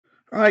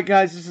All right,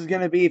 guys, this is going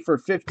to be for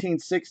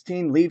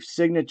 15-16 Leaf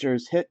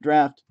Signatures Hit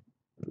Draft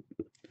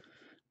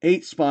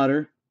 8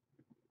 spotter.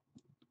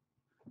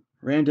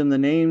 Random the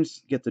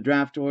names, get the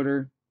draft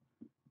order,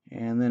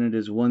 and then it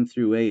is 1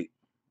 through 8.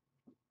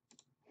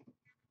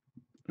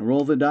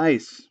 Roll the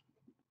dice.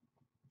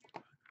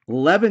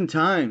 11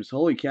 times.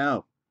 Holy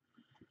cow.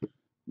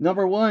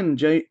 Number 1,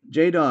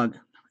 J-Dog,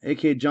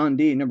 a.k.a. John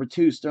D. Number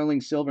 2,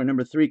 Sterling Silver.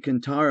 Number 3,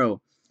 Kentaro.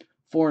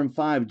 4 and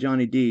 5,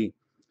 Johnny D.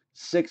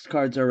 6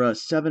 cards are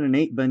 7 and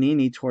 8,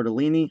 Banini,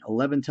 Tortellini.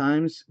 11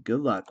 times. Good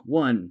luck.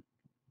 1,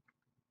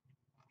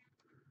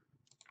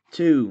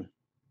 2,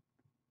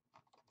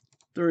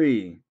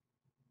 3,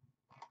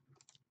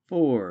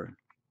 4,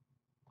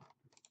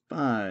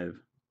 5,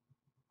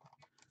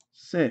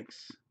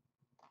 6,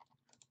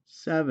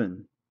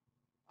 7,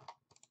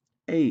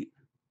 8,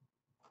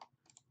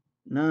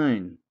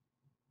 9,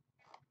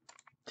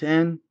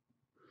 10,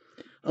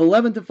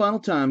 11th and final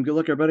time. Good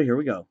luck, everybody. Here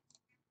we go.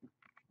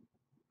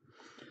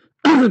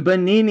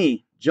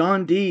 Banini,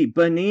 John D.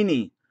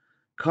 Banini.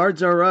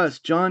 Cards are us.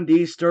 John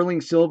D.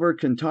 Sterling Silver,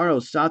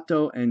 Kentaro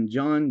Sato, and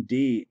John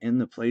D. in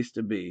the place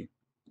to be.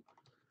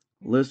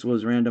 List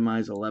was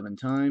randomized 11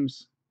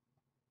 times.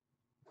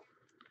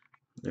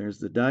 There's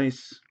the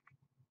dice.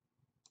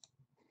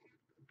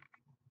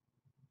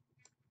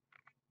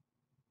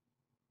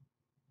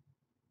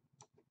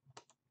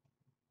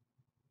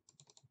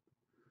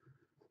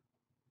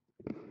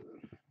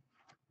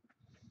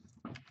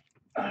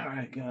 All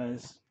right,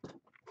 guys.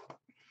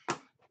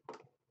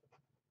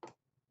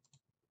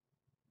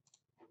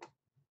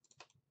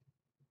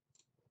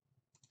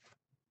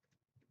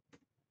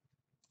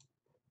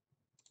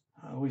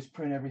 I always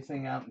print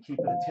everything out and keep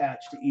it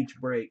attached to each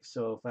break,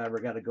 so if I ever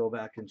got to go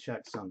back and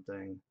check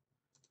something,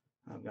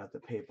 I've got the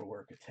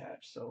paperwork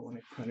attached. So let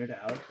me print it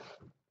out.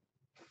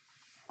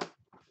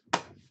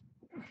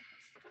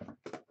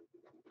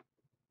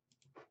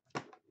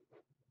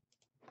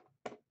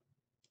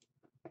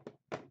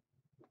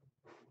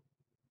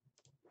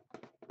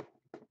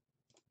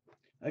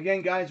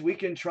 Again, guys, we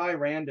can try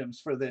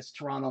randoms for this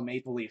Toronto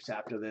Maple Leafs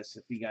after this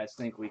if you guys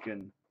think we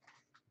can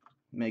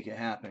make it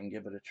happen.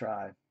 Give it a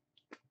try.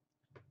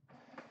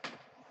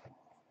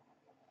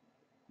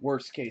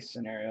 Worst case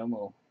scenario,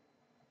 we'll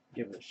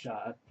give it a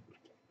shot.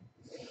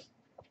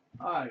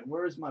 All right,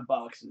 where's my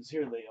boxes?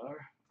 Here they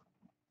are.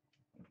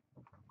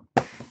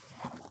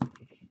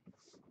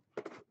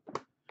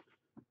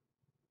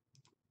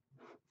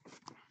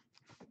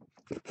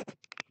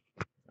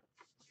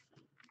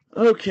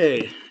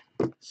 Okay,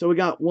 so we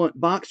got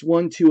box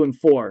 1, 2, and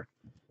 4.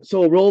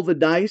 So roll the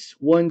dice.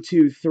 1,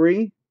 2,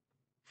 3,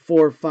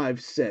 4,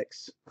 5,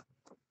 6.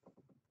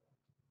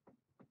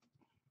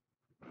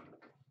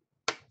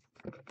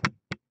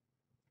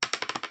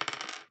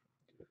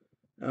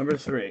 Number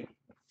 3.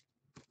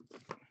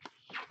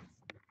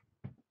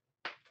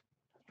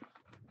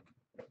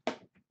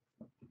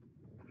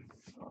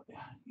 Oh yeah,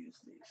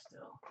 use these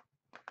still.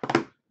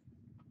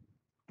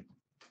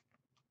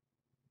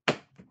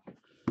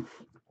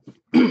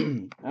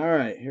 All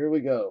right, here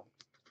we go.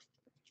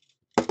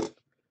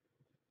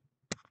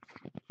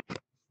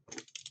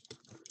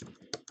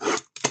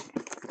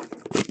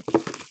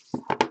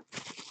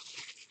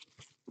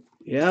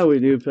 Yeah, we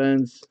do,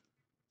 Pens.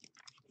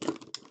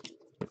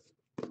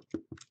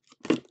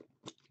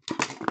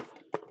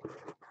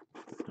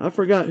 I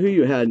forgot who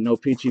you had in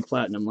O-Pee-Chee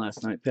Platinum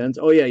last night, Pens.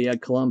 Oh, yeah, you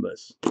had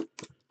Columbus.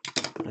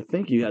 I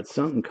think you had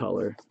something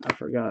color. I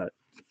forgot.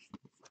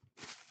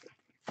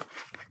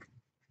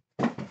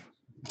 All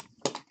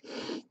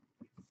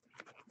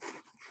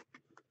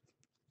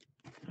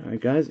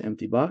right, guys,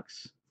 empty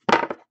box.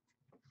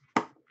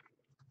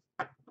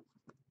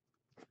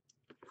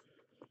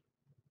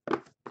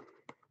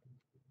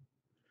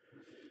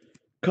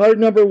 Card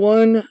number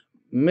 1,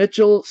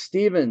 Mitchell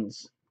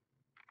Stevens.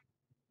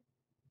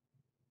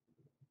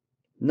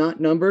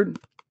 Not numbered.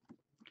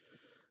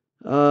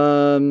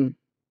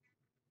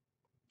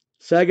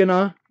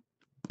 Saginaw.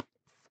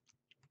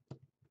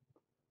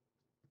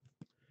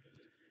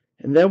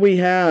 And then we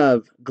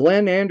have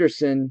Glenn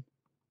Anderson.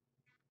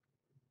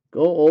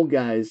 Go old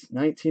guys.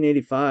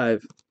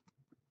 1985.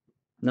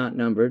 Not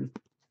numbered.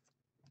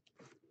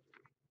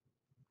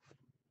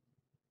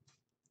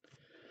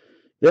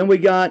 Then we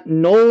got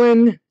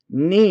Nolan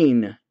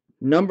Neen.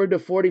 Numbered to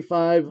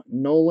 45,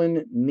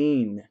 Nolan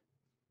Neen.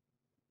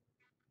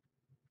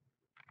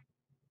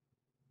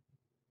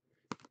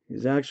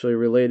 He's actually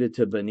related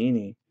to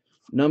Banini.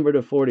 Number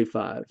to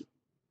 45.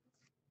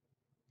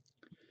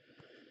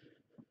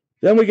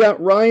 Then we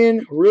got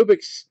Ryan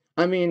Rubik's,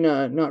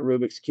 not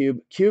Rubik's Cube,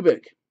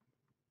 Cubic.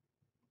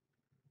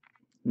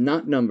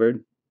 Not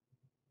numbered.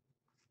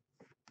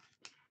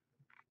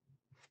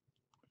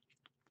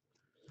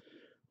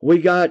 We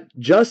got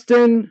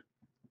Justin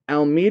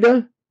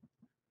Almeida,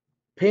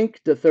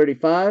 pink to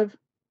 35.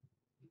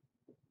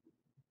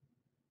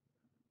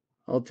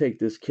 I'll take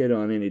this kid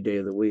on any day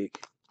of the week.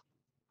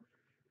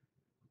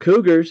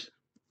 Cougars.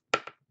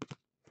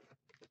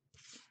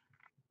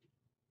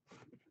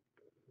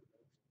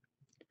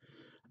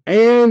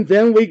 And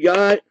then we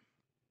got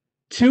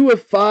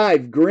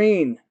 2/5,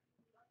 green.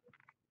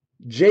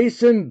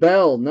 Jason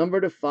Bell,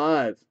 number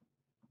 /5.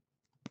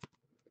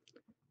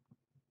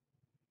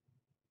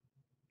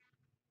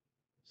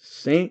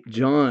 St.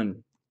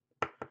 John.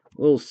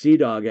 Little Sea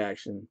Dog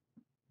action.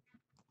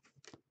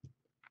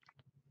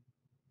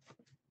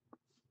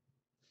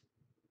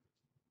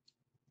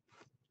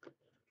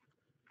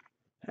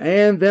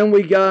 And then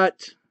we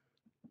got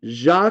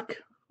Jacques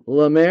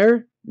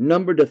Lemaire,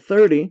 number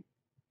 /30.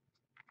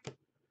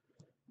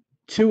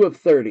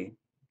 2/30.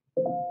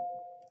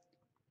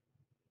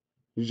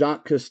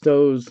 Jacques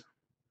Cousteau's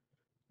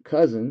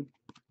cousin.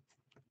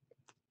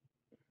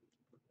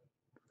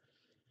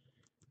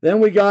 Then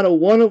we got a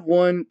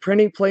 1/1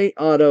 printing plate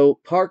auto,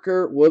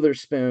 Parker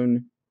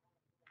Witherspoon.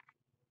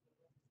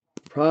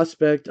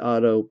 Prospect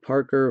auto,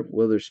 Parker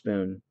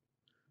Witherspoon.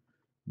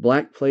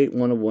 Black plate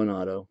 1/1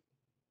 auto.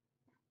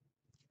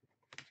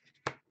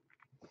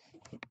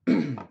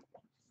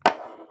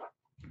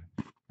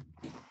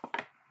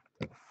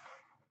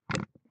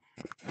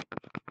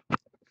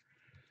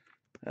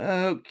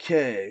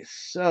 Okay,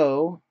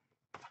 so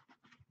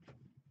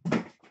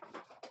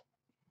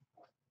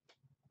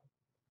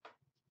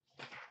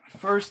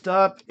first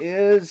up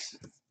is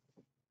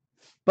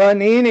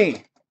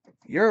Banini.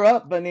 You're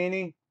up,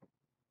 Banini.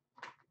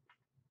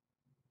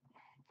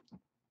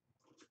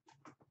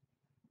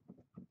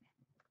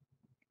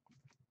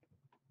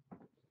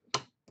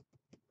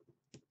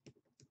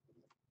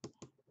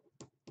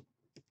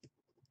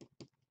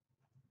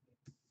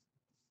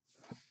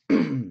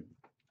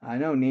 I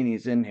know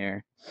Nini's in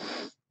here.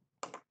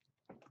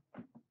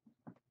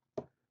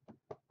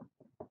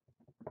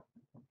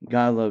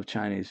 Gotta love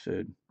Chinese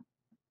food.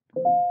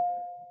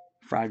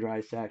 Fried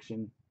rice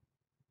action.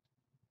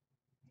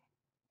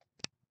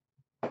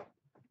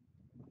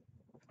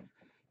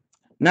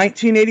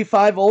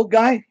 $1985 old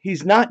guy.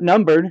 He's not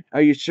numbered.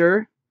 Are you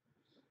sure?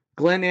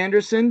 Glenn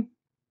Anderson.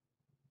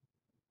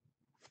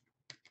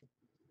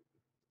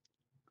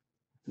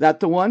 Is that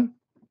the one?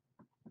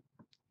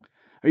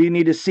 Or you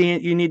need to see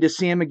it? You need to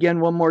see him again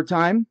one more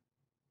time.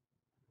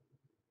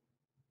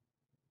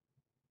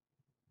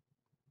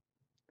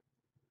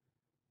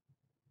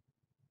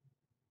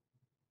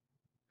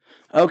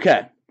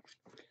 Okay.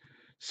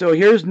 So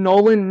here's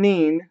Nolan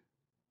Neen,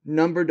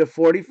 number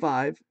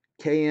 /45,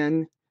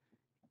 Kneen.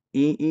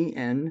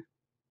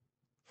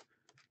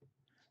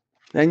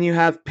 Then you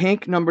have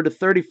pink, number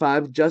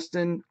 /35,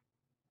 Justin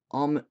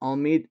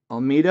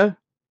Almeida.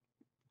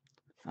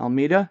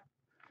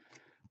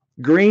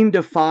 Green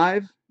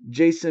 /5,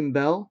 Jason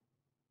Bell.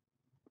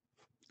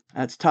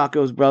 That's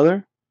Taco's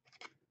brother.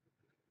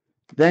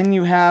 Then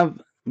you have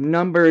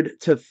numbered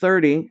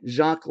 /30,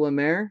 Jacques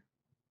Lemaire,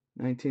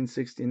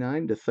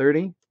 1969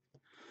 /30.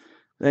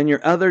 Then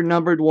your other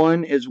numbered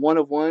one is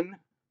 1/1,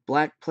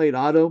 black plate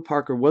auto,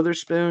 Parker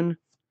Witherspoon.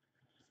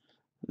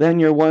 Then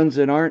your ones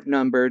that aren't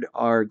numbered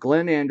are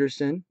Glenn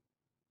Anderson,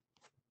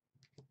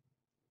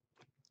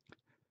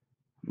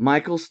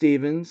 Mitchell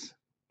Stevens,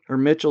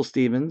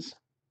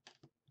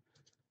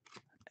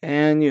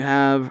 and you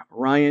have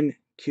Ryan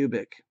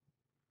Kubik.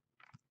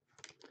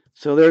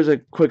 So there's a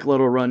quick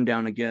little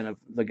rundown again of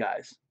the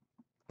guys.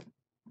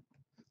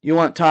 You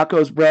want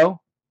tacos, bro?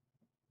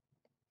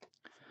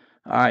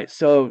 All right,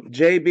 so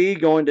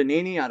JB going to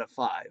Nini out of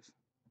 5.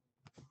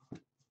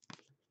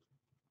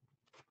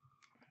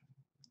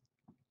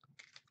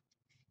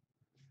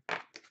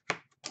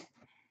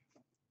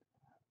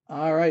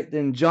 All right,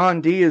 then John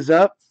D is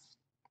up.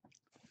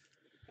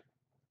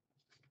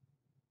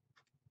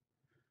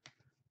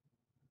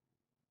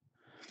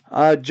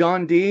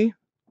 John D.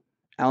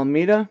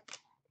 Almeida.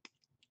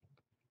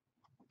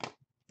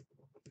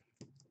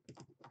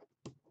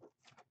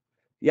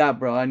 Yeah,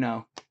 bro, I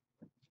know.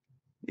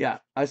 Yeah,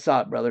 I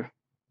saw it, brother.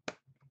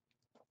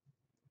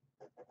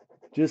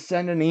 Just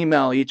send an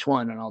email each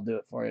one and I'll do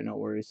it for you, no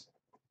worries.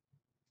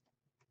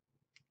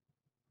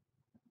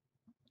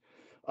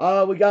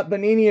 We got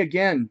Banini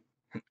again.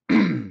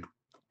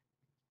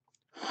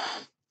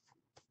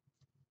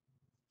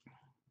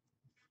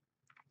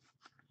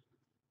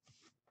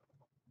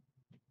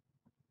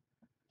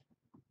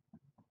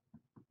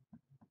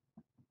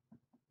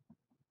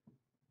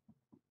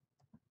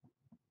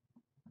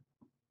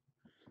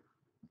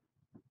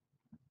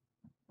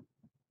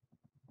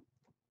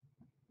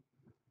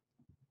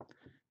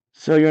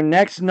 So your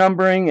next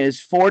numbering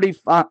is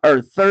 45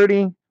 or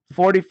 30,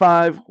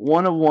 45,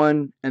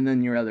 1/1, and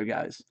then your other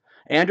guys.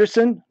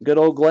 Anderson, good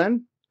old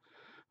Glenn.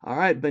 All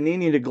right,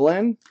 Banini to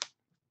Glenn.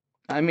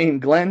 I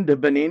mean Glenn to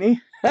Banini.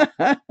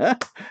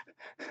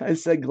 I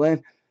said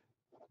Glenn.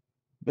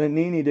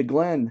 Banini to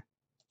Glenn.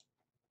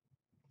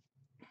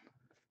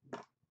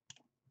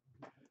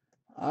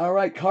 All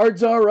right,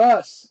 Cards R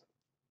Us.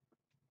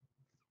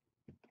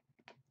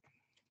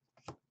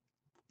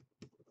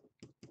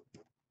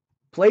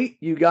 Plate,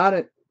 you got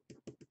it.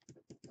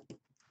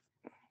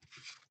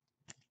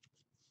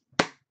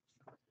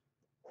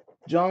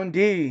 John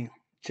D,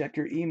 check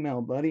your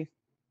email, buddy.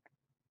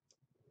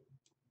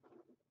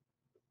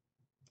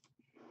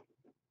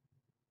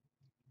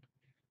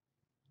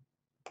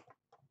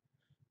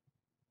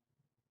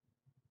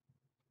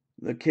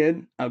 The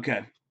kid?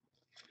 Okay.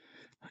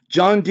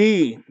 John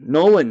D.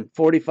 Nolan,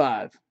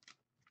 45.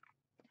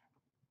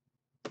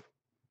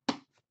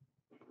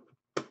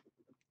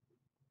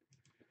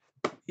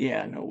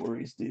 Yeah, no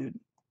worries, dude.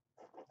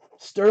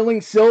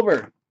 Sterling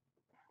Silver.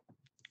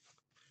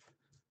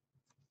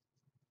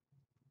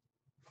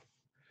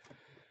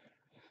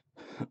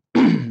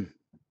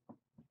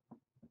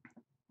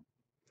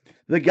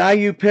 The guy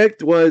you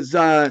picked was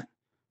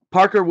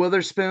Parker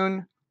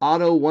Witherspoon,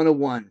 Auto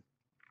 101,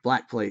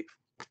 black plate.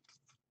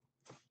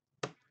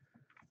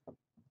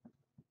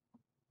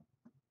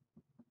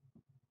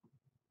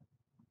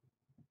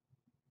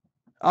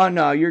 Oh,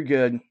 no, you're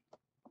good.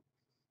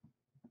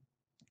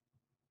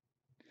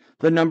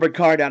 The numbered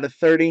card out of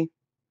 30,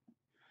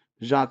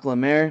 Jacques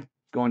Lemaire,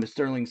 going to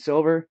Sterling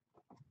Silver.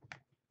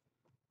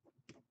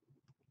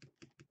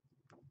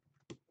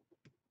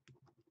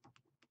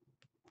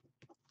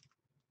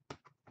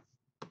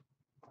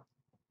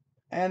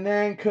 And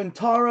then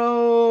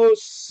Kentaro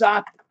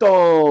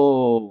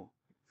Sato.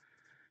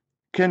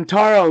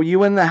 Kentaro,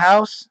 you in the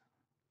house?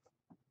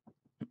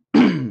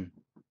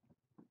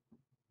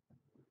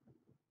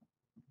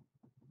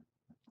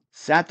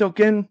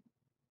 Satokin?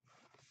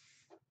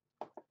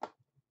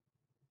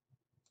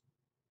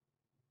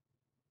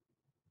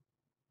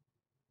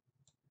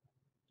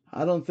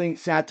 I don't think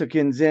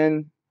Satokin's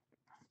in.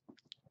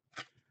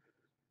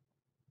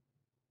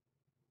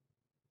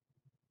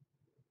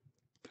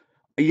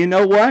 You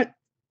know what?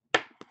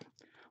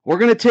 We're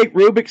going to take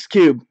Rubik's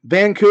Cube,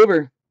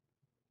 Vancouver.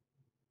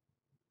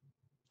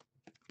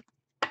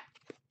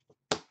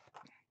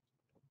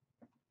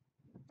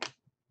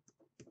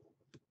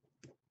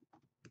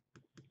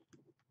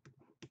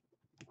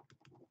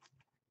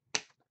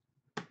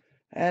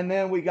 And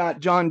then we got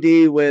John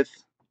D with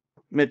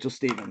Mitchell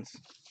Stevens.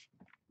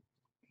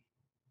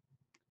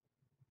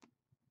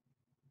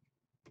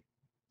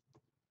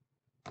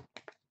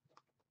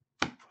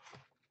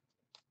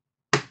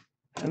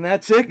 And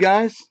that's it,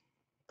 guys.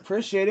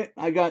 Appreciate it.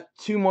 I got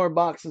 2 more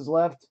boxes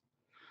left.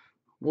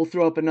 We'll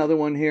throw up another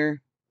one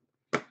here.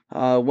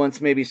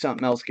 Once maybe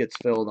something else gets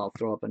filled, I'll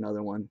throw up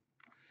another one.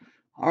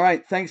 All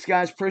right. Thanks,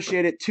 guys.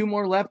 Appreciate it. 2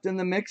 more left in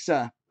the mix.